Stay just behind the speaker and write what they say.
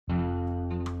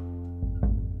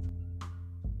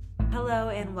Hello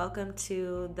and welcome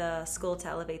to the School to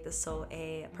Elevate the Soul,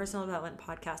 a personal development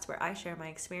podcast where I share my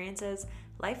experiences,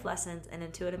 life lessons, and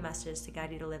intuitive messages to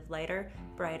guide you to live lighter,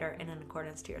 brighter, and in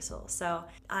accordance to your soul. So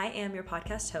I am your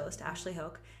podcast host, Ashley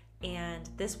Hoke, and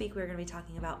this week we're going to be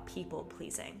talking about people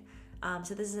pleasing.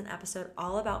 So this is an episode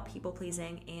all about people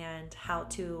pleasing and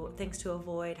things to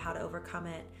avoid, how to overcome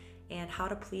it, and how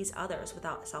to please others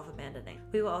without self-abandoning.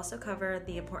 We will also cover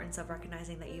the importance of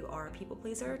recognizing that you are a people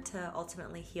pleaser to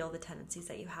ultimately heal the tendencies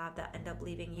that you have that end up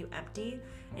leaving you empty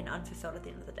and unfulfilled at the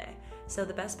end of the day. So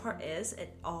the best part is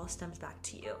it all stems back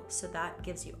to you. So that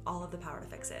gives you all of the power to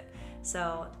fix it.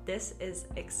 So this is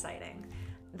exciting.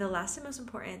 The last and most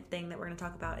important thing that we're going to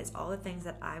talk about is all the things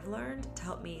that I've learned to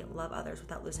help me love others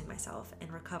without losing myself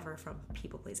and recover from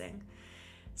people pleasing.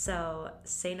 So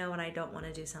say no when I don't want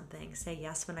to do something, say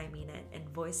yes when I mean it, and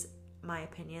voice my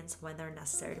opinions when they're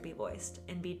necessary to be voiced,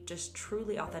 and be just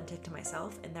truly authentic to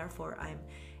myself, and therefore I'm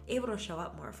able to show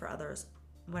up more for others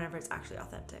whenever it's actually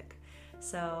authentic.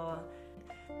 So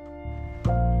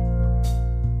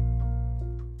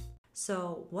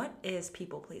what is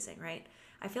people pleasing, right?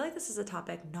 I feel like this is a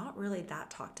topic not really that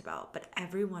talked about, but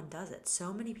everyone does it.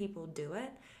 So many people do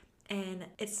it. And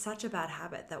it's such a bad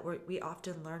habit that we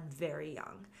often learn very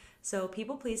young. So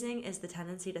people pleasing is the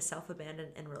tendency to self-abandon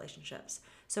in relationships.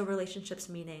 So relationships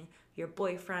meaning your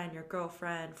boyfriend, your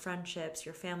girlfriend, friendships,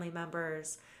 your family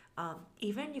members,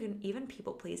 you can even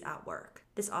people please at work.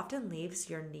 This often leaves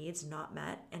your needs not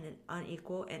met in an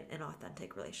unequal and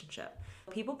inauthentic relationship.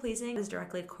 People pleasing is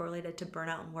directly correlated to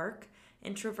burnout in work,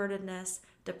 introvertedness,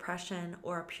 depression,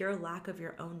 or a pure lack of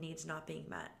your own needs not being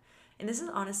met. And this is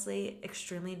honestly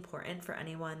extremely important for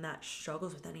anyone that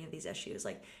struggles with any of these issues.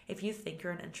 Like if you think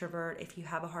you're an introvert, if you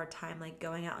have a hard time like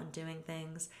going out and doing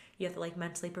things, you have to like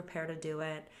mentally prepare to do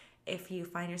it. If you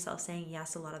find yourself saying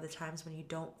yes a lot of the times when you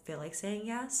don't feel like saying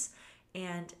yes,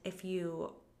 and if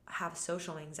you have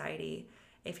social anxiety,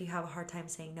 if you have a hard time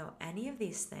saying no, any of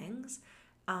these things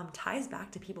ties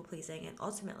back to people pleasing. And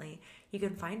ultimately, you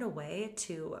can find a way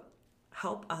to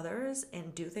help others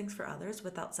and do things for others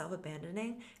without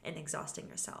self-abandoning and exhausting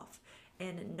yourself.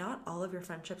 And not all of your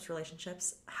friendships,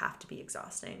 relationships have to be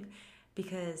exhausting,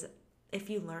 because if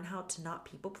you learn how to not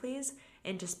people please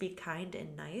and just be kind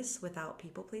and nice without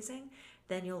people pleasing,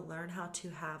 then you'll learn how to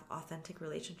have authentic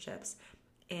relationships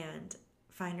and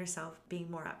find yourself being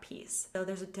more at peace. So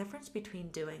there's a difference between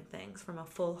doing things from a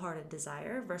full-hearted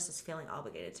desire versus feeling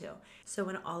obligated to. So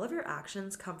when all of your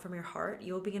actions come from your heart,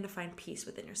 you will begin to find peace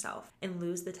within yourself and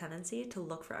lose the tendency to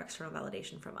look for external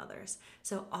validation from others.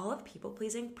 So all of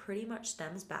people-pleasing pretty much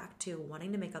stems back to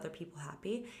wanting to make other people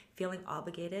happy, feeling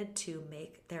obligated to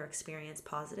make their experience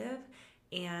positive,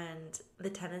 and the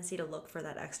tendency to look for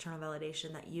that external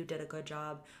validation that you did a good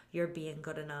job, you're being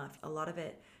good enough. A lot of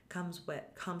it comes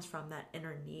from that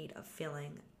inner need of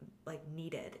feeling like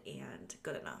needed and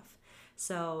good enough.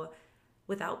 So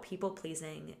without people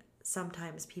pleasing,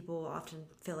 sometimes people often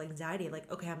feel anxiety like,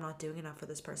 okay, I'm not doing enough for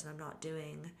this person, I'm not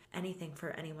doing anything for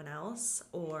anyone else,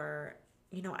 or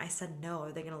I said no,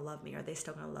 are they going to love me, are they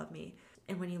still going to love me?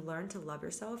 And when you learn to love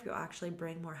yourself, you'll actually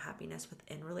bring more happiness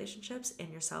within relationships and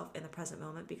yourself in the present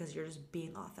moment, because you're just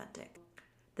being authentic.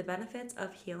 The benefits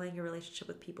of healing your relationship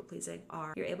with people pleasing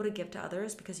are you're able to give to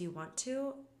others because you want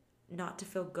to, not to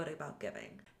feel good about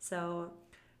giving. So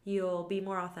you'll be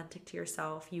more authentic to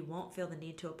yourself. You won't feel the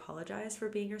need to apologize for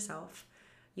being yourself.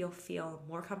 You'll feel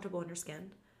more comfortable in your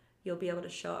skin. You'll be able to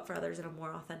show up for others in a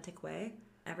more authentic way.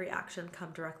 Every action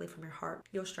come directly from your heart.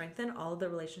 You'll strengthen all of the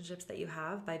relationships that you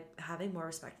have by having more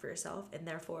respect for yourself, and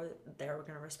therefore they're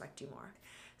going to respect you more.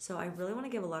 So I really want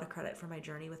to give a lot of credit for my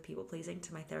journey with people pleasing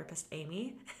to my therapist,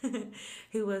 Amy,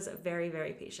 who was very,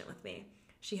 very patient with me.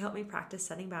 She helped me practice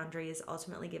setting boundaries,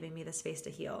 ultimately giving me the space to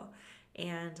heal.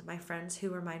 And my friends who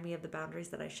remind me of the boundaries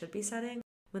that I should be setting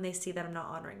when they see that I'm not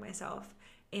honoring myself.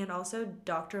 And also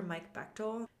Dr. Mike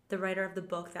Bechtel, the writer of the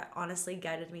book that honestly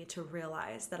guided me to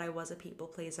realize that I was a people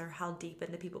pleaser, how deep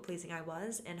into people pleasing I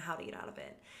was, and how to get out of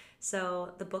it.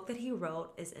 So the book that he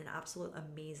wrote is an absolute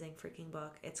amazing freaking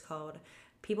book. It's called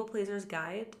People Pleaser's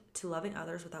Guide to Loving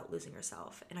Others Without Losing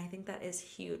Yourself. And I think that is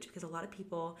huge, because a lot of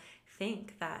people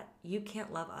think that you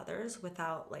can't love others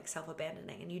without like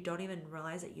self-abandoning, and you don't even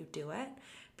realize that you do it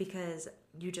because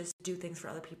you just do things for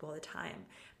other people all the time.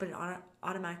 But it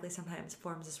automatically sometimes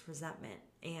forms this resentment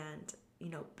and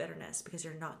bitterness because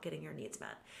you're not getting your needs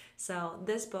met. So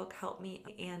this book helped me,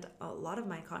 and a lot of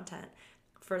my content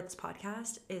for this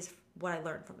podcast is what I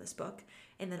learned from this book,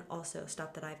 and then also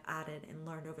stuff that I've added and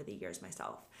learned over the years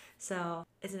myself. So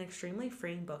it's an extremely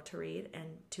freeing book to read and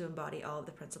to embody all of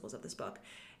the principles of this book.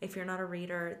 If you're not a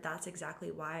reader, that's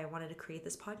exactly why I wanted to create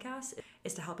this podcast,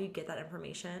 is to help you get that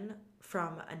information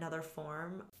from another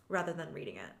form rather than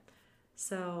reading it.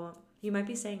 So you might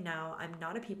be saying now, I'm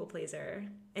not a people pleaser.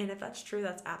 And if that's true,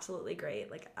 that's absolutely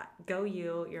great. Like, go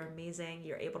you, you're amazing.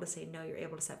 You're able to say no, you're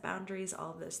able to set boundaries,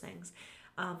 all of those things.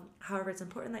 However, it's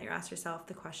important that you ask yourself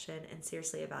the question and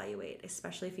seriously evaluate,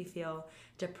 especially if you feel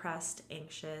depressed,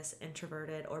 anxious,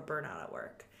 introverted, or burnout at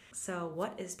work. So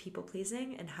what is people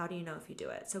pleasing and how do you know if you do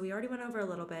it? So we already went over a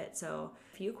little bit. So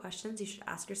a few questions you should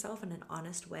ask yourself in an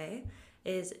honest way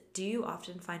is, do you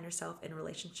often find yourself in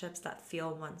relationships that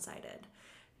feel one-sided?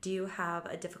 Do you have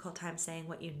a difficult time saying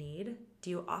what you need? Do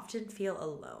you often feel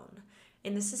alone?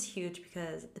 And this is huge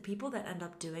because the people that end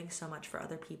up doing so much for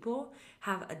other people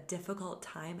have a difficult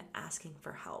time asking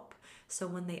for help. So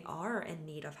when they are in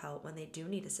need of help, when they do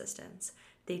need assistance,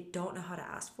 they don't know how to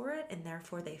ask for it, and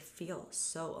therefore they feel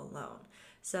so alone.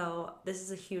 So this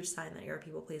is a huge sign that you're a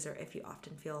people pleaser if you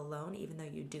often feel alone, even though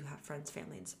you do have friends,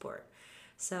 family, and support.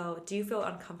 So do you feel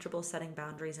uncomfortable setting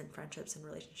boundaries in friendships and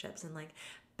relationships? And like,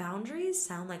 boundaries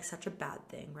sound like such a bad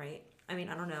thing, right? I mean,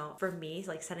 I don't know. For me,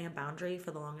 like, setting a boundary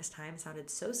for the longest time sounded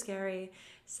so scary,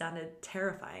 sounded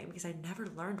terrifying because I never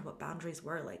learned what boundaries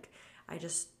were. Like, I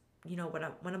just,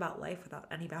 went about life without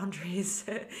any boundaries.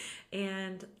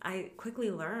 And I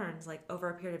quickly learned, like, over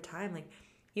a period of time, like,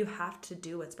 you have to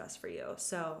do what's best for you.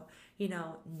 So,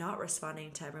 not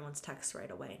responding to everyone's texts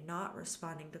right away, not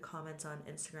responding to comments on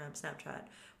Instagram, Snapchat,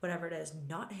 whatever it is,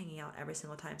 not hanging out every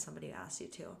single time somebody asks you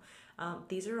to.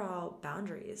 These are all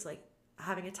boundaries, like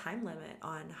having a time limit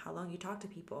on how long you talk to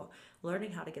people,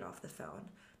 learning how to get off the phone,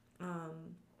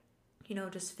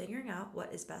 just figuring out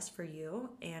what is best for you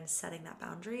and setting that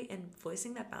boundary and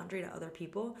voicing that boundary to other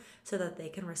people so that they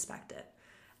can respect it.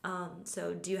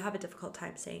 So do you have a difficult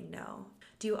time saying no?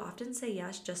 Do you often say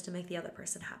yes just to make the other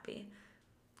person happy?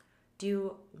 Do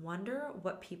you wonder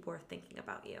what people are thinking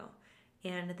about you?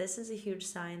 And this is a huge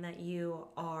sign that you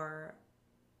are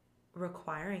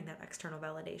requiring that external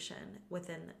validation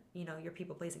within, your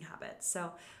people pleasing habits.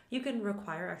 So you can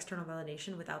require external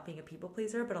validation without being a people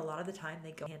pleaser, but a lot of the time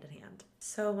they go hand in hand.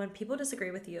 So when people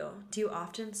disagree with you, do you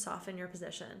often soften your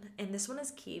position? And this one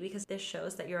is key because this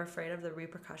shows that you're afraid of the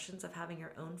repercussions of having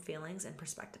your own feelings and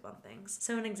perspective on things.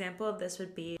 So an example of this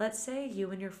would be, let's say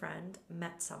you and your friend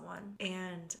met someone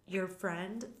and your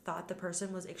friend thought the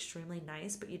person was extremely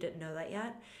nice, but you didn't know that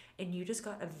yet, and you just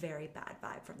got a very bad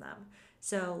vibe from them.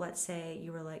 So let's say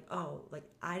you were like, oh, like,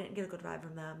 I didn't get a good vibe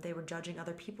from them. They were judging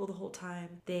other people the whole time.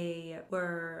 They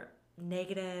were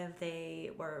negative. They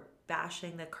were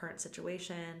bashing the current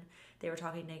situation. They were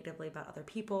talking negatively about other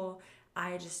people.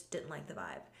 I just didn't like the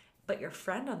vibe. But your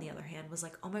friend, on the other hand, was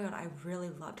like, oh my God, I really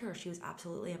loved her. She was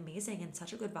absolutely amazing and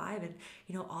such a good vibe and,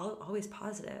 always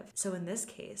positive. So in this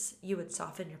case, you would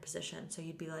soften your position. So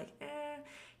you'd be like,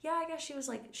 yeah, I guess she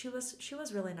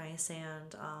was really nice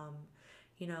and,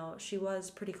 she was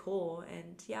pretty cool,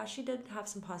 and yeah, she did have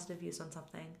some positive views on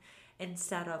something,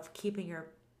 instead of keeping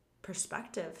your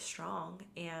perspective strong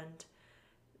and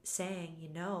saying,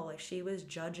 like, she was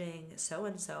judging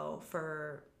so-and-so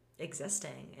for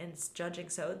existing and judging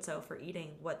so-and-so for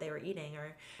eating what they were eating,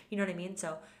 or, you know what I mean?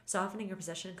 So softening your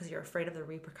position because you're afraid of the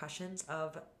repercussions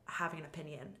of having an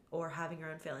opinion or having your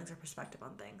own feelings or perspective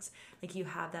on things. Like, you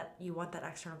want that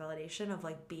external validation of,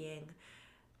 like, being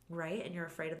right, and you're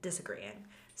afraid of disagreeing.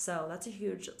 So that's a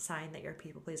huge sign that you're a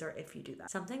people pleaser if you do that.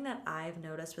 Something that I've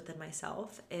noticed within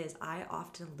myself is I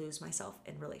often lose myself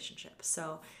in relationships.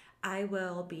 So I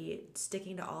will be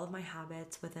sticking to all of my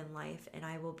habits within life, and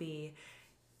I will be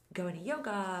going to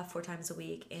yoga 4 times a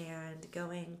week and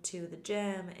going to the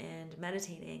gym and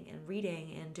meditating and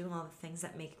reading and doing all the things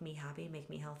that make me happy, make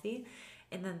me healthy.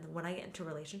 And then when I get into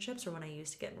relationships, or when I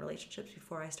used to get in relationships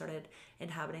before I started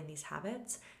inhabiting these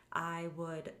habits, I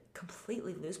would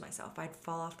completely lose myself. I'd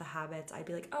fall off the habits. I'd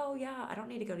be like, oh yeah, I don't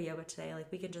need to go to yoga today.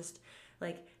 Like, we can just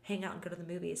like hang out and go to the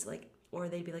movies. Like, or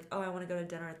they'd be like, oh, I want to go to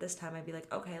dinner at this time. I'd be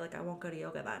like, okay, like, I won't go to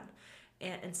yoga then.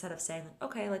 And instead of saying,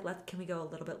 like, okay, like, can we go a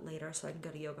little bit later so I can go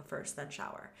to yoga first, then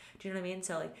shower? Do you know what I mean?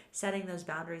 So like, setting those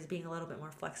boundaries, being a little bit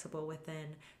more flexible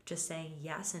within just saying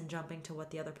yes and jumping to what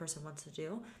the other person wants to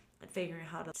do, and figuring out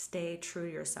how to stay true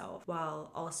to yourself while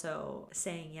also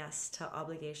saying yes to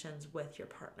obligations with your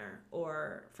partner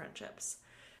or friendships.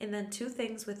 And then 2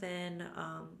 things within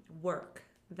work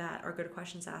that are good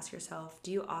questions to ask yourself.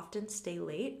 Do you often stay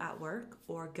late at work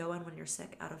or go in when you're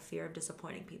sick out of fear of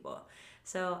disappointing people?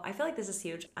 So I feel like this is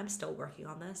huge. I'm still working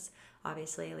on this,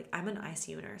 obviously. Like, I'm an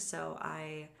ICU nurse, so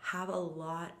I have a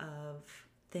lot of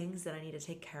things that I need to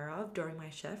take care of during my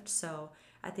shift. So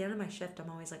at the end of my shift, I'm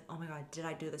always like, oh my God, did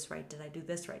I do this right? Did I do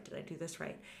this right? Did I do this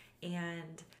right?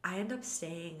 And I end up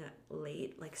staying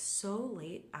late, like so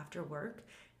late after work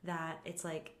that it's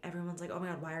like everyone's like, oh my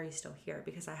God, why are you still here?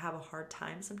 Because I have a hard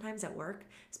time sometimes at work,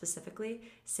 specifically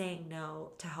saying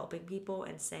no to helping people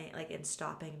and saying like, and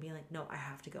stopping and being like, no, I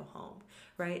have to go home,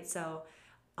 right? So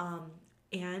um,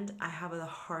 and I have the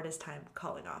hardest time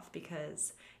calling off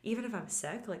because even if I'm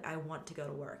sick, like I want to go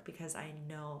to work because I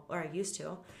know, or I used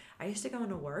to go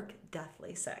into work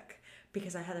deathly sick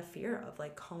because I had a fear of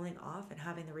like calling off and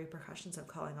having the repercussions of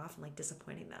calling off and like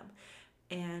disappointing them.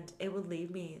 And it would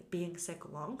leave me being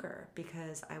sick longer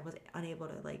because I was unable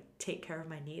to like take care of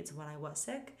my needs when I was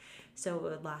sick. So it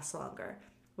would last longer.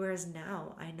 Whereas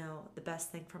now I know the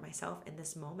best thing for myself in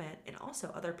this moment and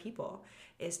also other people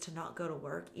is to not go to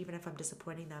work, even if I'm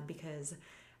disappointing them because,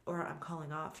 or I'm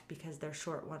calling off because they're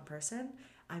short one person.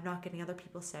 I'm not getting other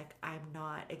people sick. I'm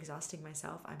not exhausting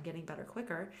myself. I'm getting better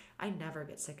quicker. I never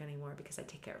get sick anymore because I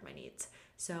take care of my needs.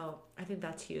 So I think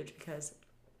that's huge because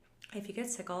if you get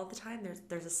sick all the time,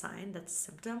 there's a sign, that's a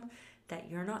symptom that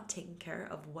you're not taking care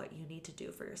of what you need to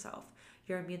do for yourself.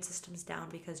 Your immune system's down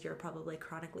because you're probably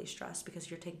chronically stressed because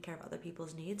you're taking care of other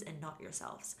people's needs and not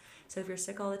yourselves. So if you're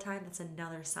sick all the time, that's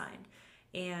another sign.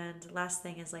 And last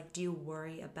thing is like, do you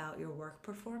worry about your work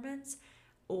performance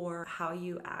or how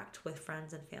you act with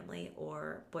friends and family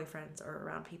or boyfriends or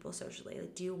around people socially?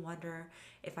 Like, do you wonder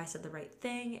if I said the right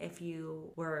thing, if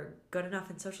you were good enough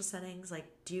in social settings? Like,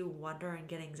 do you wonder and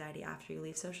get anxiety after you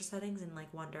leave social settings and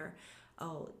like wonder,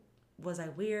 oh, was I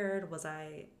weird? Was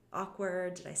I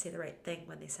awkward? Did I say the right thing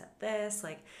when they said this?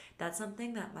 Like, that's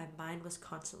something that my mind was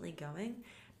constantly going.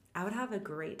 I would have a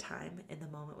great time in the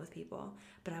moment with people,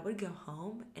 but I would go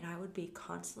home and I would be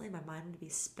constantly, my mind would be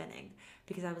spinning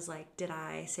because I was like, did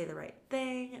I say the right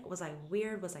thing? Was I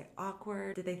weird? Was I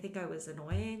awkward? Did they think I was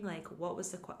annoying? Like, what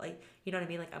was the, like, you know what I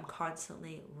mean? Like, I'm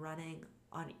constantly running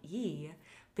on E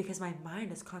because my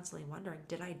mind is constantly wondering,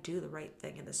 did I do the right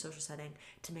thing in the social setting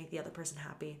to make the other person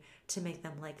happy, to make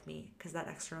them like me? Because that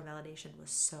external validation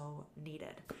was so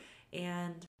needed.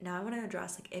 And now I want to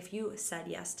address like if you said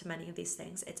yes to many of these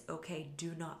things, it's okay.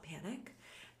 Do not panic.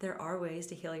 There are ways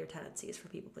to heal your tendencies for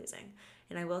people pleasing.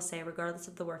 And I will say, regardless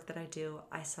of the work that I do,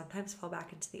 I sometimes fall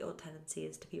back into the old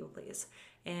tendencies to people please.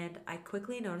 And I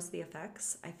quickly notice the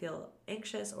effects. I feel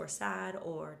anxious or sad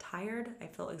or tired. I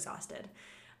feel exhausted.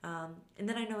 And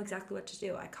then I know exactly what to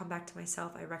do. I come back to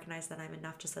myself. I recognize that I'm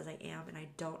enough just as I am, and I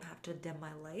don't have to dim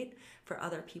my light for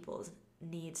other people's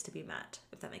needs to be met,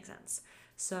 if that makes sense.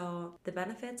 So, the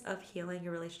benefits of healing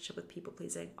your relationship with people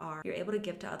pleasing are you're able to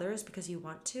give to others because you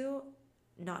want to,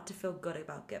 not to feel good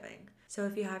about giving. So,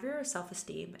 if you have your self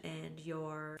esteem and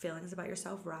your feelings about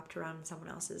yourself wrapped around someone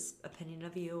else's opinion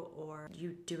of you, or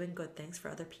you doing good things for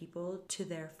other people to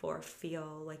therefore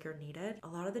feel like you're needed, a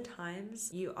lot of the times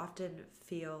you often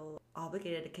feel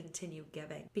obligated to continue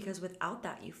giving because without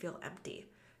that, you feel empty.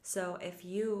 So, if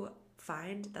you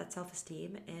find that self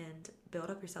esteem and build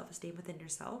up your self esteem within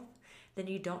yourself, then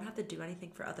you don't have to do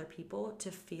anything for other people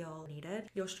to feel needed.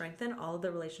 You'll strengthen all of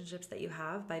the relationships that you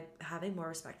have by having more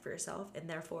respect for yourself, and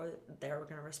therefore they're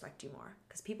going to respect you more.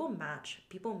 Because people match,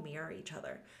 people mirror each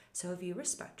other. So if you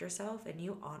respect yourself and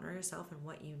you honor yourself and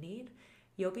what you need,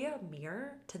 you'll be a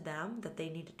mirror to them that they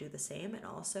need to do the same and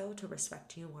also to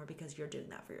respect you more because you're doing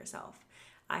that for yourself.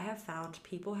 I have found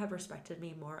people have respected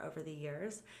me more over the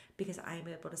years because I am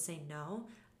able to say no.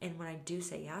 And when I do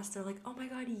say yes, they're like, oh my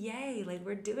God, yay, like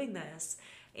we're doing this.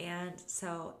 And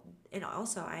so, and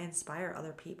also I inspire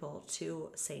other people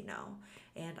to say no.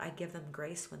 And I give them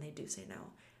grace when they do say no.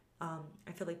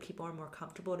 I feel like people are more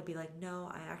comfortable to be like,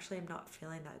 no, I actually am not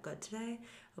feeling that good today,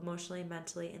 emotionally,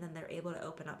 mentally, and then they're able to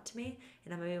open up to me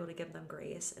and I'm able to give them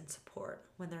grace and support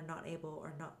when they're not able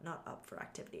or not up for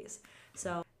activities.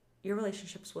 So your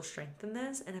relationships will strengthen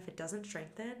this, and if it doesn't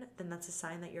strengthen, then that's a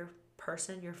sign that your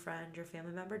person, your friend, your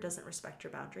family member doesn't respect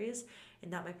your boundaries,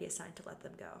 and that might be a sign to let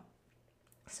them go.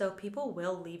 So people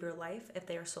will leave your life if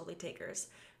they are solely takers,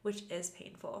 which is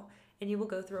painful. And you will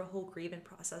go through a whole grieving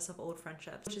process of old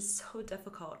friendships, which is so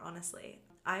difficult, honestly.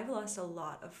 I've lost a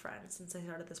lot of friends since I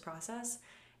started this process.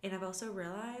 And I've also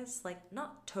realized, like,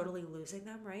 not totally losing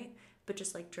them, right? But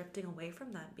just like drifting away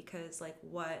from them because like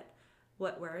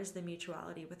where is the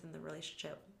mutuality within the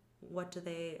relationship? What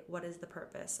is the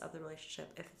purpose of the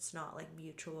relationship if it's not like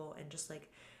mutual and just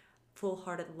like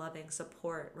full-hearted loving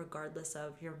support regardless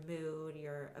of your mood,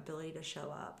 your ability to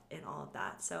show up and all of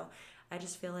that. So I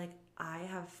just feel like I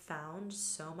have found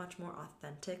so much more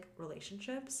authentic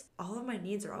relationships. All of my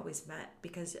needs are always met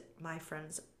because my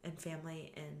friends and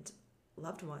family and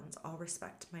loved ones all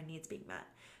respect my needs being met.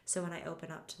 So when I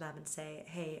open up to them and say,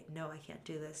 hey, no, I can't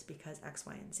do this because X,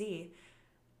 Y, and Z,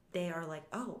 they are like,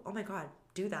 oh my God,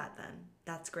 do that then.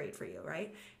 That's great for you,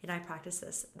 right? And I practice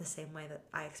this the same way that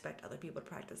I expect other people to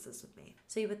practice this with me.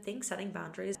 So you would think setting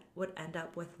boundaries would end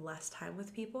up with less time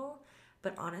with people,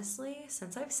 but honestly,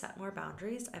 since I've set more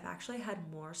boundaries, I've actually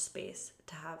had more space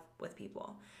to have with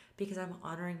people because I'm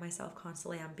honoring myself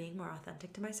constantly. I'm being more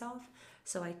authentic to myself.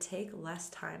 So I take less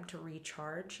time to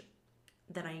recharge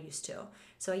than I used to.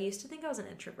 So I used to think I was an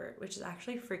introvert, which is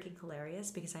actually freaking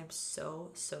hilarious because I'm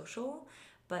so social.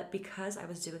 But because I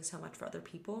was doing so much for other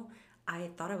people, I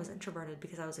thought I was introverted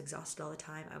because I was exhausted all the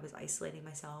time. I was isolating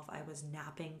myself. I was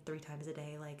napping 3 times a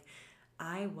day. Like,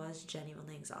 I was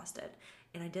genuinely exhausted.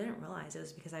 And I didn't realize it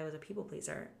was because I was a people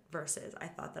pleaser versus I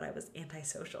thought that I was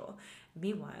antisocial.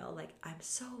 Meanwhile, like, I'm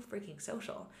so freaking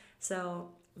social. So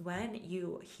when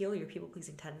you heal your people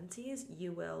pleasing tendencies,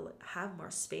 you will have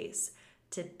more space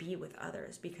to be with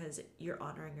others because you're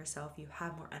honoring yourself, you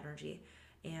have more energy.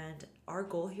 And our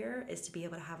goal here is to be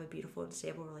able to have a beautiful and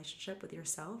stable relationship with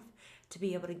yourself, to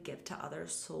be able to give to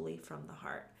others solely from the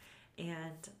heart.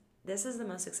 And this is the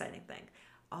most exciting thing.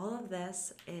 All of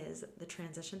this is the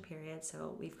transition period.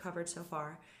 So we've covered so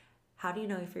far, how do you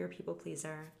know if you're a people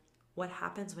pleaser, what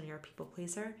happens when you're a people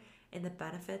pleaser, and the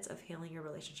benefits of healing your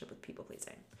relationship with people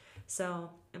pleasing. So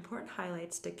important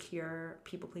highlights to cure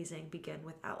people pleasing begin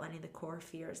with outlining the core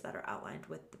fears that are outlined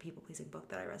with the people pleasing book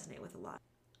that I resonate with a lot.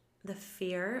 The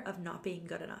fear of not being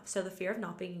good enough. So the fear of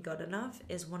not being good enough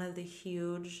is one of the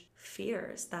huge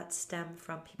fears that stem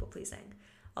from people pleasing.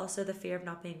 Also, the fear of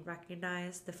not being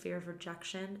recognized, the fear of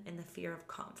rejection, and the fear of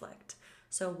conflict.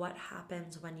 So what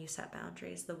happens when you set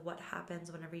boundaries? What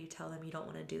happens whenever you tell them you don't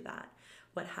want to do that?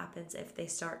 What happens if they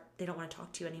don't want to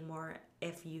talk to you anymore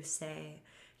if you say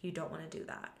you don't want to do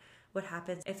that? What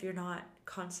happens if you're not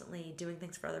constantly doing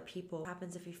things for other people? What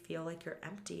happens if you feel like you're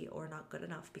empty or not good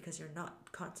enough because you're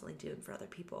not constantly doing for other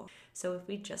people? So if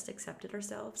we just accepted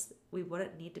ourselves, we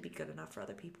wouldn't need to be good enough for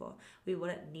other people. We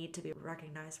wouldn't need to be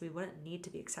recognized. We wouldn't need to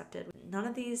be accepted. None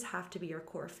of these have to be your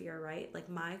core fear, right? Like,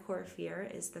 my core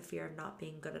fear is the fear of not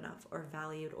being good enough or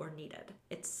valued or needed.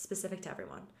 It's specific to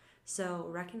everyone. So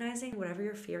recognizing whatever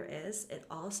your fear is, it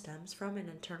all stems from an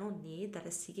internal need that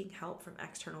is seeking help from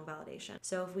external validation.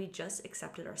 So if we just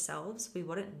accepted ourselves, we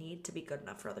wouldn't need to be good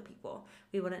enough for other people.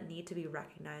 We wouldn't need to be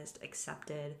recognized,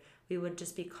 accepted. We would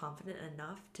just be confident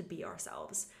enough to be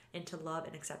ourselves and to love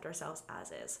and accept ourselves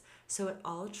as is. So it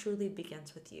all truly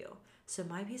begins with you. So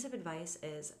my piece of advice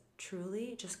is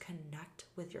truly just connect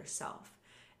with yourself.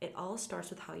 It all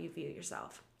starts with how you view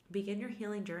yourself. Begin your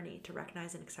healing journey to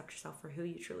recognize and accept yourself for who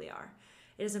you truly are.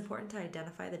 It is important to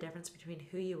identify the difference between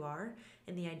who you are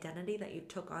and the identity that you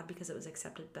took on because it was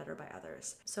accepted better by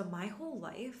others. So my whole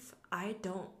life, I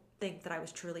don't think that I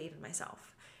was truly even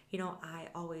myself. I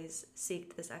always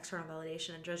seeked this external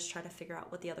validation and just try to figure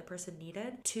out what the other person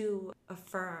needed to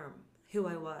affirm who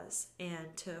I was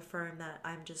and to affirm that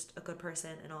I'm just a good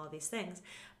person and all of these things.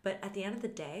 But at the end of the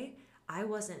day, I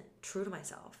wasn't true to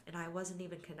myself and I wasn't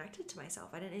even connected to myself.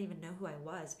 I didn't even know who I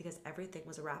was because everything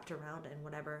was wrapped around in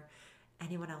whatever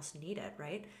anyone else needed,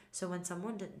 right? So when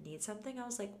someone didn't need something, I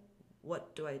was like,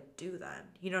 what do I do then?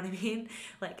 You know what I mean?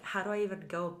 Like, how do I even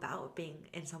go about being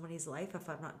in somebody's life if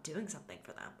I'm not doing something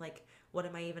for them? Like, what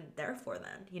am I even there for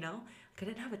then? Like, I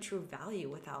didn't have a true value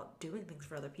without doing things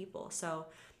for other people. So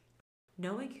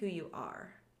knowing who you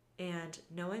are and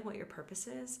knowing what your purpose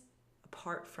is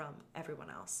apart from everyone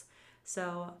else.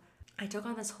 So I took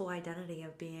on this whole identity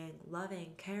of being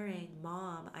loving, caring,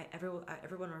 mom.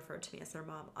 Everyone referred to me as their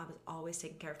mom. I was always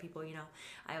taking care of people,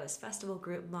 I was festival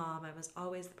group mom. I was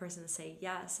always the person to say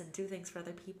yes and do things for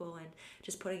other people and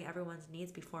just putting everyone's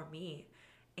needs before me.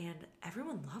 And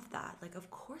everyone loved that. Like, of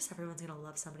course everyone's going to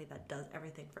love somebody that does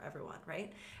everything for everyone,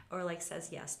 right? Or like says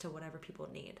yes to whatever people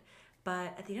need.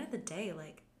 But at the end of the day,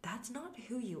 like, that's not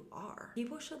who you are.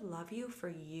 People should love you for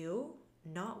you,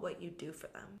 not what you do for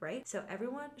them, right? So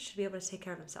everyone should be able to take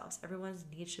care of themselves. Everyone's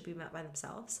needs should be met by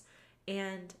themselves.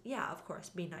 And yeah, of course,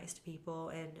 be nice to people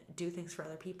and do things for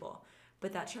other people.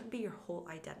 But that shouldn't be your whole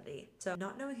identity. So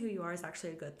not knowing who you are is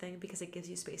actually a good thing because it gives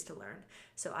you space to learn.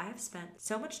 So I have spent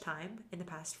so much time in the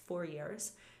past 4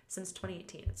 years, since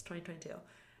 2018, it's 2022,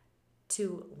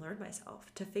 to learn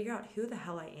myself, to figure out who the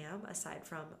hell I am aside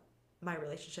from my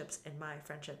relationships and my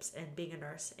friendships and being a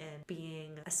nurse and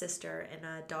being a sister and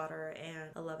a daughter and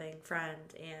a loving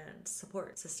friend and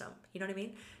support system. You know what I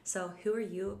mean? So who are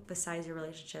you besides your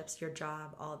relationships, your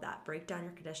job, all of that? Break down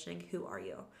your conditioning. Who are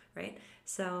you, right?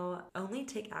 So only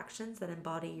take actions that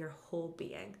embody your whole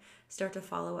being. Start to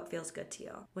follow what feels good to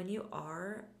you. When you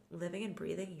are living and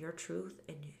breathing your truth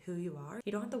and who you are,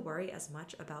 you don't have to worry as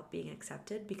much about being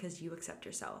accepted because you accept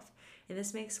yourself. And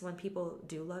this makes when people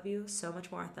do love you so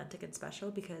much more authentic and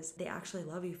special because they actually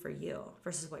love you for you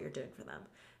versus what you're doing for them.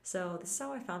 So this is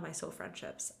how I found my soul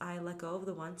friendships. I let go of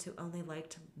the ones who only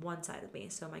liked one side of me.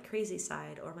 So my crazy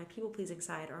side or my people pleasing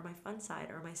side or my fun side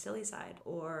or my silly side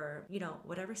or,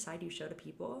 whatever side you show to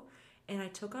people. And I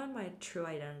took on my true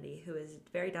identity, who is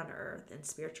very down to earth and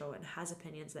spiritual and has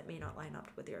opinions that may not line up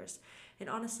with yours. And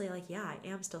honestly, I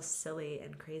am still silly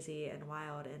and crazy and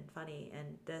wild and funny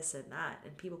and this and that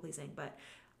and people pleasing, but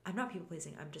I'm not people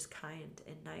pleasing. I'm just kind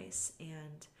and nice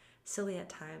and silly at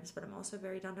times, but I'm also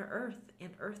very down to earth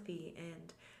and earthy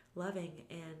and loving,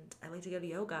 and I like to go to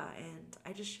yoga, and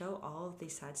I just show all of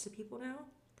these sides to people now.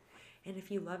 And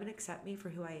if you love and accept me for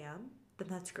who I am, then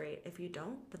that's great. If you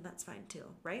don't, then that's fine too,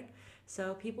 right?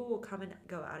 So people will come and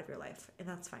go out of your life, and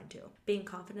that's fine too. Being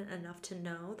confident enough to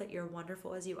know that you're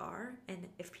wonderful as you are, and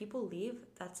if people leave,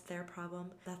 that's their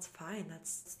problem. That's fine.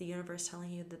 That's the universe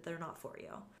telling you that they're not for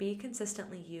you. Be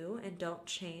consistently you and don't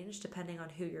change depending on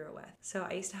who you're with. So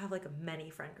I used to have many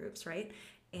friend groups, right?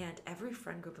 And every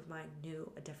friend group of mine knew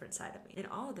a different side of me. And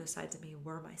all of those sides of me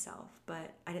were myself,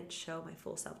 but I didn't show my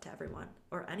full self to everyone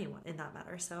or anyone in that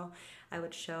matter. So I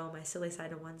would show my silly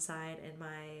side to one side and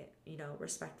my,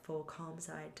 respectful, calm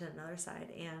side to another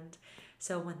side. And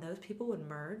so when those people would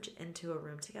merge into a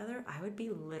room together, I would be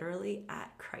literally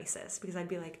at crisis because I'd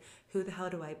be like, who the hell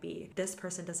do I be? This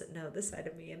person doesn't know this side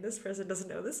of me and this person doesn't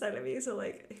know this side of me. So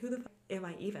who the am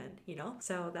I even,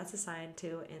 So that's a sign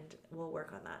too, and we'll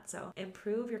work on that. So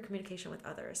improve your communication with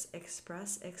others.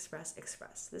 Express.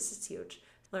 This is huge.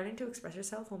 Learning to express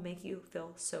yourself will make you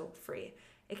feel so free.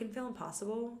 It can feel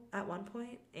impossible at one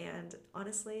point, and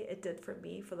honestly, it did for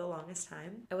me for the longest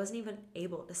time. I wasn't even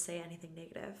able to say anything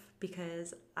negative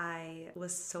because I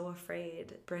was so afraid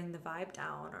to bring the vibe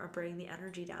down or bring the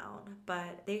energy down.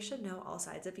 But they should know all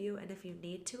sides of you, and if you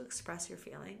need to express your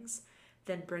feelings,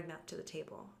 then bring that to the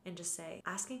table and just say,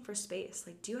 asking for space.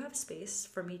 Do you have space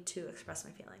for me to express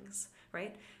my feelings,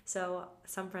 right? So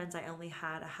some friends, I only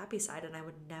had a happy side and I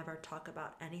would never talk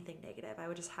about anything negative. I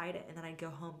would just hide it, and then I'd go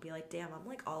home and be like, damn,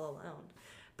 I'm all alone.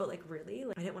 But really,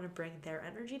 I didn't want to bring their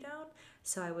energy down,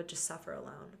 so I would just suffer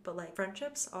alone. But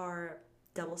friendships are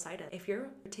double-sided. If you're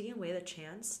taking away the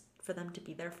chance for them to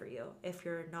be there for you if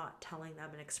you're not telling them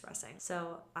and expressing.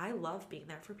 So I love being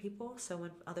there for people. So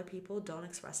when other people don't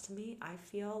express to me, I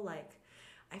feel like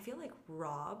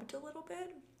robbed a little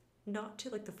bit. Not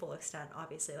to the full extent,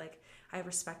 obviously. I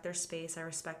respect their space, I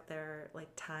respect their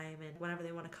time, and whenever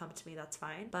they want to come to me, that's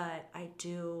fine. But I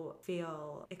do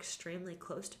feel extremely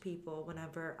close to people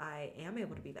whenever I am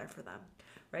able to be there for them,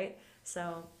 right?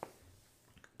 So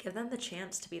give them the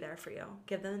chance to be there for you.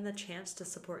 Give them the chance to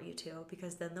support you too,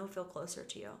 because then they'll feel closer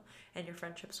to you and your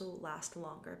friendships will last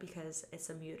longer because it's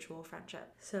a mutual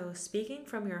friendship. So speaking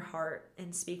from your heart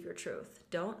and speak your truth.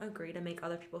 Don't agree to make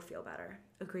other people feel better.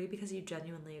 Agree because you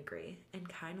genuinely agree, and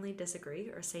kindly disagree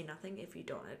or say nothing if you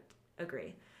don't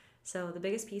agree. So the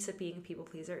biggest piece of being a people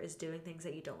pleaser is doing things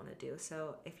that you don't want to do.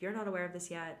 So if you're not aware of this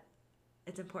yet,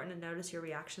 it's important to notice your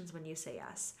reactions when you say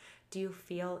yes. Do you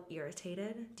feel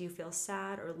irritated? Do you feel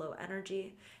sad or low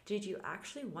energy? Did you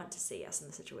actually want to say yes in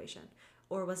the situation?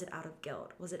 Or was it out of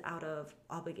guilt? Was it out of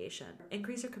obligation?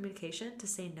 Increase your communication to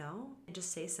say no and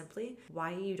just say simply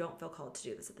why you don't feel called to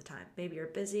do this at the time. Maybe you're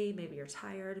busy, maybe you're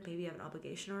tired, maybe you have an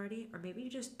obligation already, or maybe you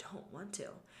just don't want to.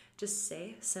 Just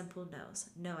say simple no's.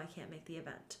 No, I can't make the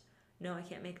event. No, I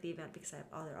can't make the event because I have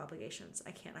other obligations. I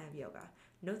have yoga.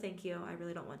 No, thank you. I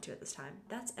really don't want to at this time.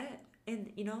 That's it.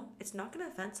 And it's not going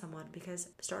to offend someone, because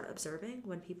start observing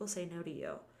when people say no to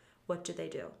you. What do they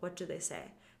do? What do they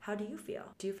say? How do you feel?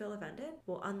 Do you feel offended?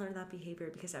 Well, unlearn that behavior,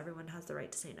 because everyone has the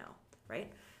right to say no,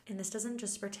 right? And this doesn't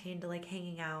just pertain to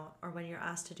hanging out or when you're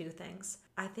asked to do things.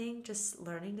 I think just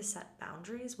learning to set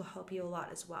boundaries will help you a lot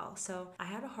as well. So I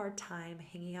had a hard time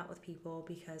hanging out with people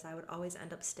because I would always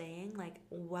end up staying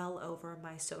well over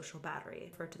my social battery.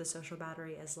 Refer to the social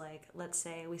battery as let's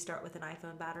say we start with an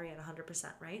iPhone battery at 100%,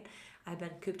 right? I've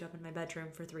been cooped up in my bedroom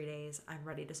for 3 days. I'm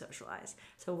ready to socialize.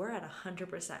 So we're at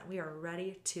 100%. We are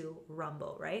ready to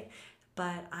rumble, right?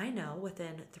 But I know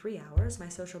within 3 hours, my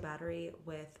social battery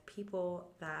with people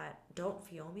that don't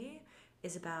feel me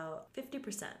is about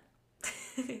 50%.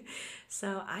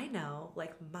 So I know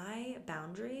my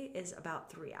boundary is about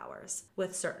 3 hours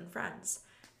with certain friends.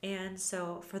 And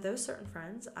so for those certain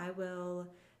friends, I will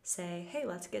say, hey,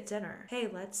 let's get dinner. Hey,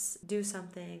 let's do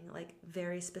something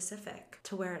very specific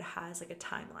to where it has a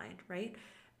timeline, right?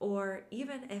 Or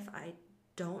even if I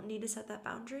don't need to set that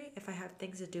boundary, if I have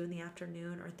things to do in the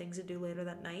afternoon or things to do later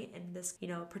that night, and this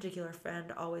particular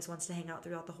friend always wants to hang out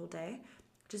throughout the whole day,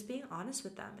 just being honest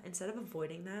with them. Instead of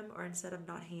avoiding them or instead of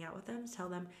not hanging out with them, tell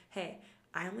them, hey,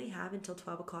 I only have until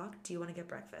 12 o'clock. Do you want to get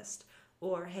breakfast?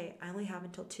 Or, hey, I only have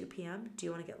until 2 p.m. Do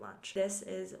you want to get lunch? This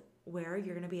is where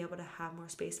you're going to be able to have more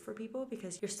space for people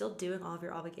because you're still doing all of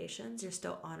your obligations. You're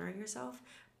still honoring yourself,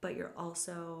 but you're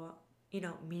also,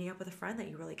 meeting up with a friend that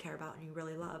you really care about and you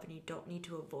really love and you don't need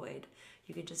to avoid.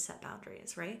 You can just set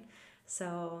boundaries, right?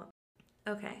 So,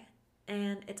 okay.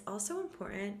 And it's also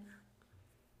important.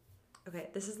 Okay,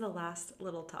 this is the last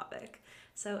little topic.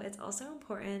 So it's also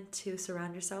important to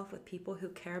surround yourself with people who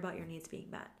care about your needs being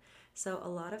met. So a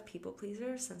lot of people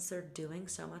pleasers, since they're doing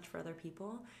so much for other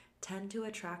people, tend to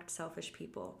attract selfish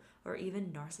people or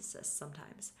even narcissists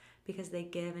sometimes because they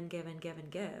give and give and give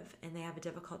and give and they have a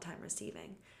difficult time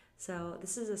receiving. So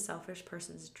this is a selfish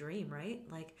person's dream, right?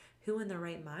 Like, who in their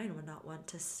right mind would not want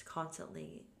to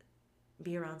constantly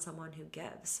be around someone who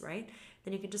gives, right?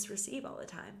 Then you can just receive all the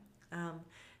time.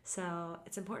 So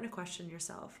it's important to question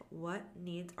yourself, what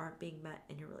needs aren't being met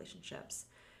in your relationships?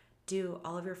 Do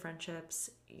all of your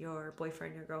friendships, your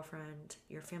boyfriend, your girlfriend,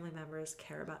 your family members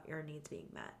care about your needs being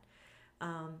met?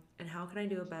 And how can I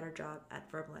do a better job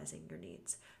at verbalizing your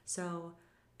needs? So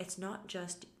it's not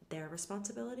just their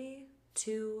responsibility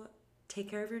to take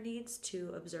care of your needs,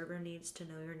 to observe your needs, to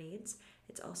know your needs.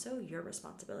 It's also your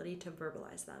responsibility to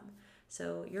verbalize them.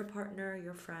 So your partner,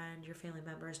 your friend, your family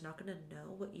member is not going to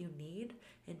know what you need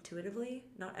intuitively.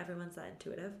 Not everyone's that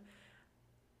intuitive.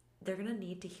 They're going to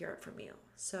need to hear it from you.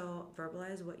 So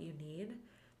verbalize what you need,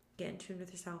 get in tune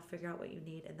with yourself, figure out what you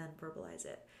need, and then verbalize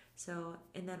it. So,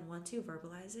 and then once you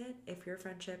verbalize it, if your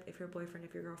friendship, if your boyfriend,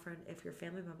 if your girlfriend, if your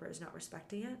family member is not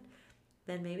respecting it,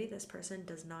 then maybe this person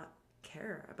does not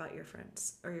care about your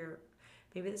friends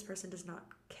maybe this person does not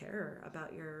care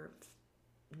about your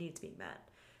needs being met.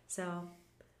 So,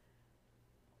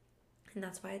 and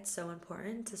that's why it's so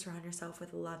important to surround yourself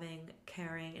with loving,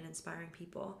 caring, and inspiring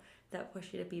people that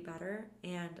push you to be better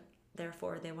and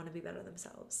therefore they want to be better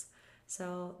themselves.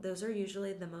 So those are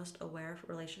usually the most aware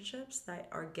relationships that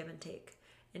are give and take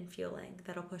in fueling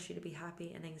that'll push you to be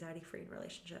happy and anxiety-free in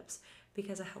relationships.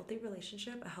 Because a healthy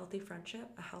relationship, a healthy friendship,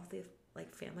 a healthy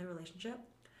family relationship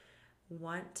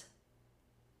want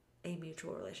a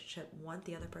mutual relationship, want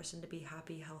the other person to be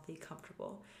happy, healthy,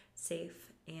 comfortable,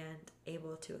 safe, and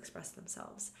able to express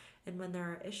themselves. And when there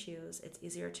are issues, it's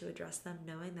easier to address them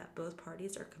knowing that both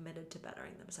parties are committed to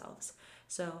bettering themselves.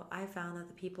 So I found that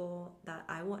the people that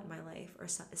I want in my life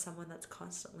is someone that's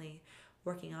constantly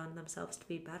working on themselves to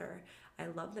be better. I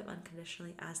love them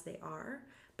unconditionally as they are,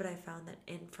 but I found that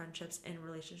in friendships and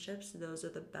relationships, those are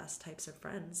the best types of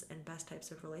friends and best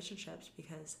types of relationships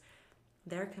because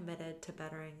they're committed to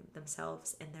bettering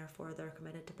themselves and therefore they're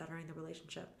committed to bettering the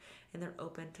relationship, and they're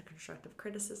open to constructive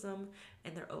criticism,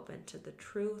 and they're open to the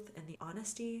truth and the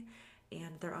honesty,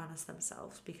 and they're honest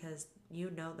themselves because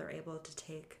they're able to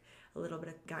take a little bit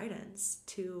of guidance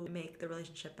to make the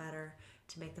relationship better,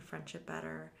 to make the friendship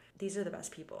better. These are the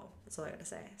best people. That's all I gotta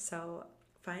say. So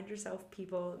find yourself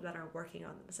people that are working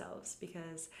on themselves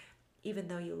because even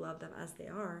though you love them as they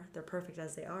are, they're perfect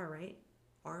as they are, right?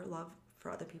 Our love for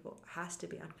other people has to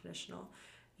be unconditional.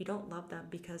 You don't love them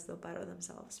because they'll better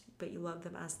themselves, but you love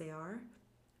them as they are.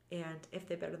 And if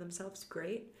they better themselves,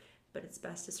 great. But it's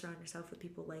best to surround yourself with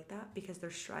people like that because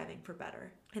they're striving for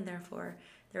better. And therefore,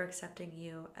 they're accepting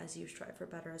you as you strive for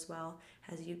better as well,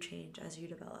 as you change, as you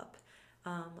develop.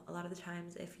 A lot of the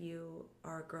times, if you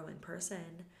are a growing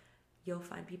person, you'll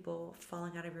find people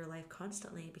falling out of your life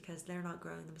constantly because they're not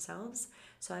growing themselves.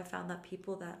 So I found that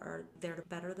people that are there to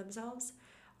better themselves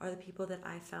are the people that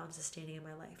I found sustaining in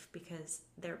my life because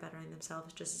they're bettering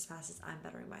themselves just as fast as I'm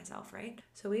bettering myself, right?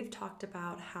 So we've talked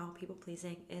about how people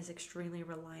pleasing is extremely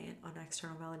reliant on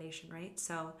external validation, right?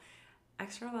 So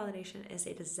external validation is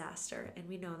a disaster, and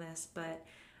we know this, but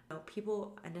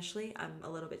people initially, I'm a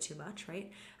little bit too much, right?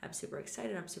 I'm super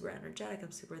excited, I'm super energetic, I'm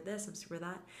super this, I'm super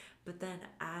that. But then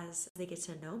as they get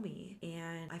to know me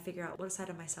and I figure out what side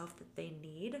of myself that they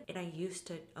need, and I used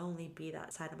to only be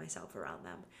that side of myself around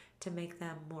them to make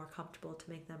them more comfortable, to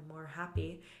make them more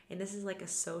happy. And this is like a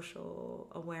social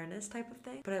awareness type of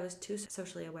thing, but I was too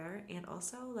socially aware, and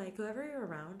also like whoever you're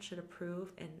around should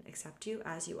approve and accept you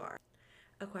as you are.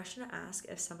 A question to ask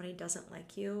if somebody doesn't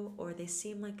like you or they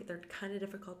seem like they're kind of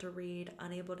difficult to read,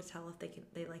 unable to tell if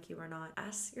they like you or not.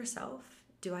 Ask yourself,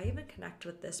 do I even connect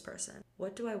with this person?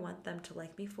 What do I want them to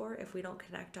like me for if we don't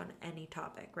connect on any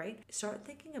topic, right? Start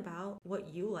thinking about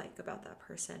what you like about that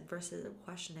person versus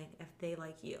questioning if they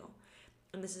like you.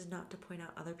 And this is not to point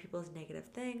out other people's negative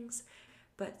things,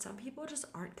 But some people just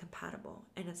aren't compatible,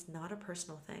 and it's not a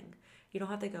personal thing. You don't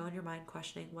have to go in your mind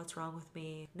questioning what's wrong with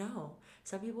me. No,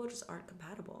 some people just aren't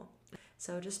compatible.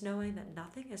 So just knowing that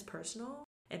nothing is personal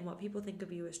and what people think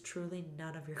of you is truly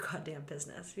none of your goddamn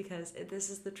business, because this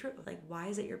is the truth. Like, why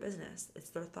is it your business? It's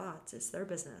their thoughts, it's their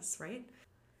business, right?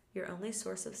 Your only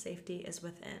source of safety is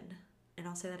within. And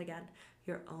I'll say that again.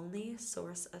 Your only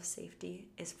source of safety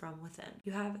is from within.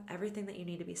 You have everything that you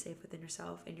need to be safe within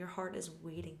yourself, and your heart is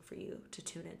waiting for you to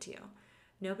tune into you.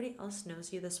 Nobody else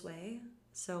knows you this way,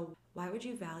 so why would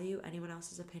you value anyone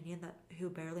else's opinion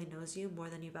who barely knows you more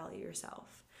than you value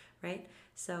yourself, right?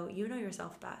 So you know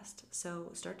yourself best. So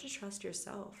start to trust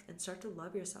yourself and start to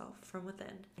love yourself from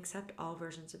within. Accept all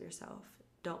versions of yourself.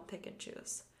 Don't pick and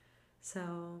choose.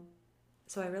 So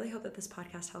I really hope that this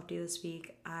podcast helped you this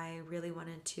week. I really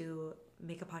wanted to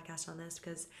make a podcast on this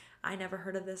because I never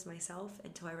heard of this myself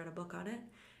until I read a book on it.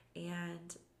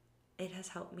 And it has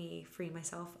helped me free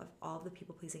myself of all of the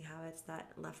people-pleasing habits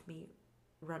that left me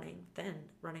running thin,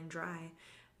 running dry,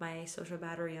 my social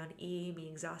battery on E,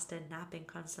 being exhausted, napping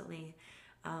constantly.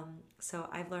 So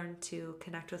I've learned to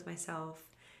connect with myself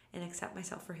and accept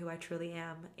myself for who I truly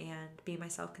am and be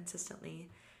myself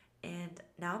consistently. And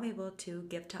now I'm able to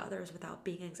give to others without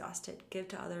being exhausted, give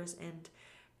to others and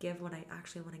give when I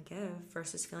actually want to give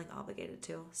versus feeling obligated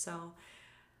to. So,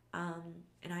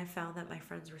 and I've found that my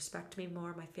friends respect me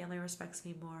more, my family respects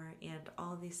me more, and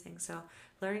all of these things. So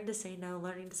learning to say no,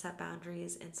 learning to set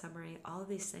boundaries, in summary, all of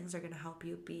these things are going to help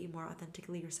you be more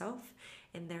authentically yourself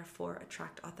and therefore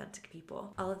attract authentic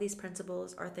people. All of these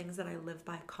principles are things that I live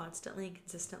by constantly and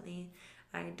consistently.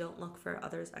 I don't look for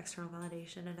others' external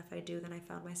validation, and if I do, then I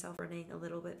found myself running a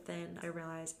little bit thin. I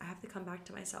realized I have to come back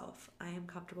to myself. I am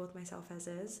comfortable with myself as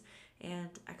is, and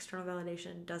external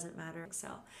validation doesn't matter. So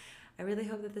I really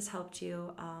hope that this helped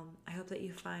you. I hope that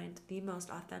you find the most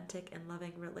authentic and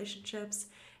loving relationships,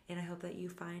 and I hope that you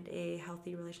find a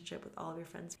healthy relationship with all of your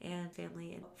friends and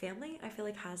family. And family, I feel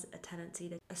like, has a tendency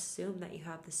to assume that you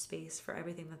have the space for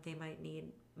everything that they might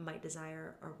need, might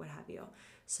desire, or what have you.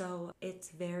 So it's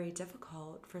very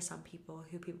difficult for some people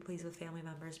who people please with family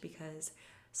members because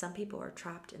some people are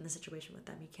trapped in the situation with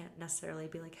them. You can't necessarily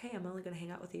be like, hey, I'm only going to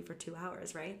hang out with you for 2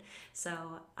 hours, right? So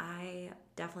I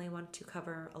definitely want to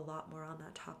cover a lot more on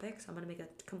that topic. So I'm going to make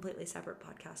a completely separate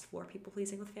podcast for people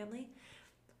pleasing with family.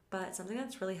 But something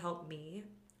that's really helped me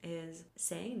is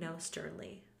saying no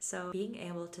sternly. So being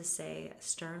able to say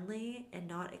sternly and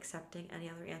not accepting any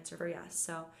other answer for yes.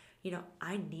 So,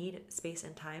 I need space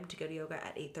and time to go to yoga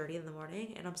at 8:30 in the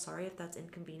morning, and I'm sorry if that's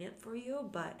inconvenient for you,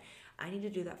 but I need to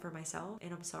do that for myself.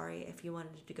 And I'm sorry if you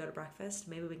wanted to go to breakfast,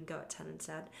 maybe we can go at 10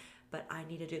 instead, but I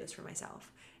need to do this for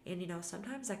myself. And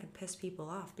sometimes that can piss people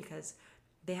off because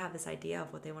they have this idea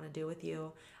of what they want to do with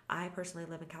you. I personally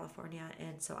live in California,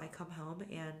 and so I come home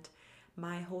and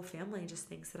my whole family just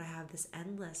thinks that I have this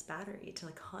endless battery to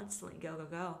constantly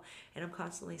go. And I'm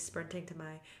constantly sprinting to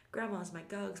my grandmas, my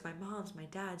Gugs, my moms, my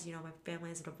dads. My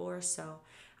family is a divorce, so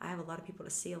I have a lot of people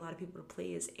to see, a lot of people to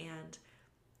please. And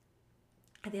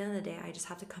at the end of the day, I just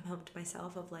have to come home to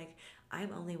myself of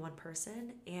I'm only one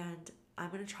person, and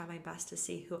I'm going to try my best to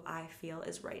see who I feel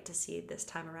is right to see this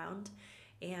time around.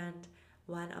 And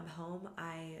when I'm home,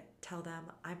 I tell them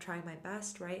I'm trying my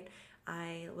best, right?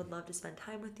 I would love to spend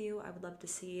time with you. I would love to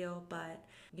see you, but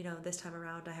this time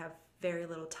around I have very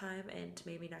little time, and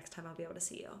maybe next time I'll be able to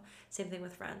see you. Same thing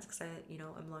with friends, because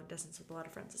I'm long distance with a lot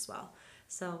of friends as well.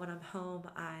 So when I'm home,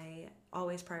 I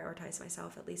always prioritize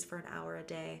myself at least for an hour a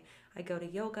day. I go to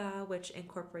yoga, which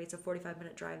incorporates a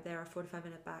 45-minute drive there, a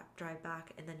 45-minute drive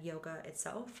back, and then yoga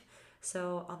itself.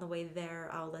 So on the way there,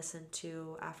 I'll listen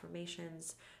to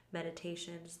affirmations,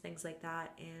 meditations, things like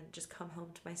that, and just come home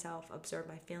to myself, observe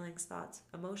my feelings, thoughts,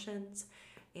 emotions.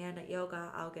 And at yoga,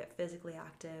 I'll get physically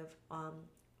active.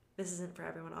 This isn't for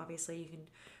everyone, obviously. You can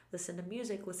listen to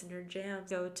music, listen to your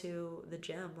jams, go to the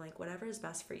gym, whatever is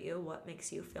best for you, what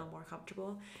makes you feel more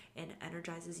comfortable and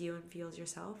energizes you and fuels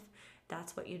yourself.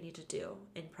 That's what you need to do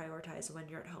and prioritize when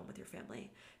you're at home with your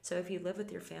family. So if you live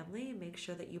with your family, make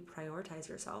sure that you prioritize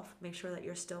yourself. Make sure that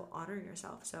you're still honoring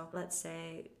yourself. So let's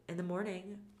say in the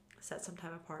morning, set some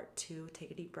time apart to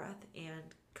take a deep breath and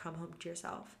come home to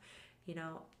yourself.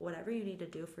 Whatever you need to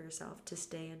do for yourself to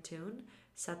stay in tune,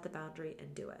 set the boundary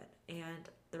and do it. And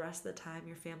the rest of the time,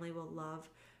 your family will love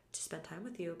to spend time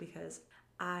with you because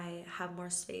I have more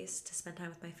space to spend time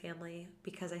with my family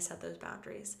because I set those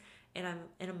boundaries. And I'm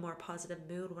in a more positive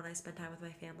mood when I spend time with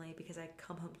my family because I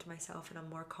come home to myself and I'm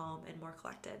more calm and more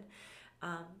collected.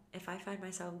 If I find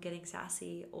myself getting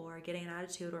sassy or getting an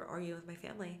attitude or arguing with my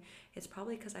family, it's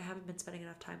probably because I haven't been spending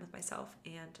enough time with myself.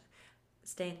 And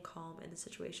staying calm in the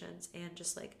situations and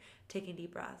just like taking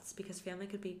deep breaths, because family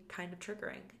could be kind of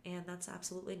triggering and that's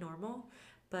absolutely normal.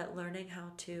 But learning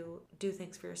how to do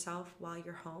things for yourself while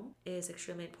you're home is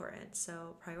extremely important.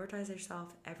 So prioritize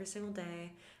yourself every single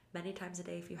day, many times a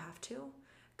day if you have to.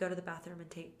 Go to the bathroom and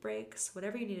take breaks,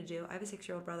 whatever you need to do. I have a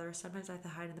 6-year-old brother. Sometimes I have to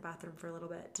hide in the bathroom for a little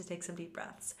bit to take some deep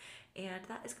breaths. And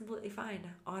that is completely fine.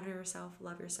 Honor yourself,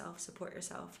 love yourself, support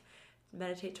yourself.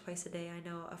 Meditate twice a day. I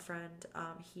know a friend,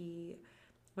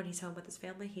 when he's home with his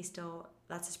family,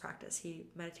 that's his practice. He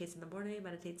meditates in the morning,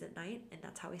 meditates at night, and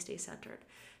that's how he stays centered.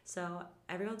 So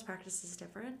everyone's practice is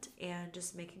different, and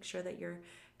just making sure that you're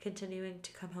continuing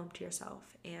to come home to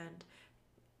yourself and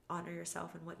honor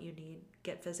yourself and what you need.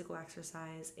 Get physical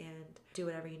exercise and do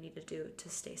whatever you need to do to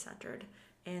stay centered.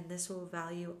 And this will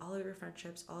value all of your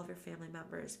friendships, all of your family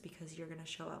members, because you're going to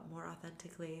show up more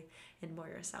authentically and more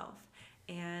yourself.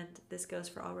 And this goes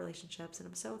for all relationships. And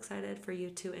I'm so excited for you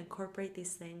to incorporate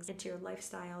these things into your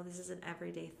lifestyle. This is an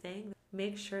everyday thing.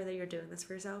 Make sure that you're doing this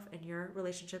for yourself, and your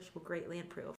relationships will greatly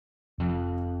improve.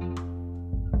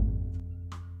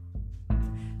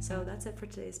 So that's it for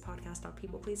today's podcast on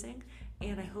people pleasing,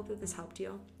 and I hope that this helped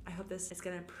you. I hope this is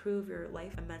going to improve your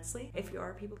life immensely. If you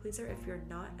are a people pleaser, if you're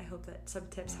not, I hope that some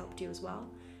tips helped you as well.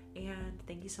 And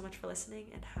thank you so much for listening,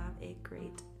 and have a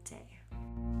great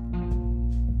day.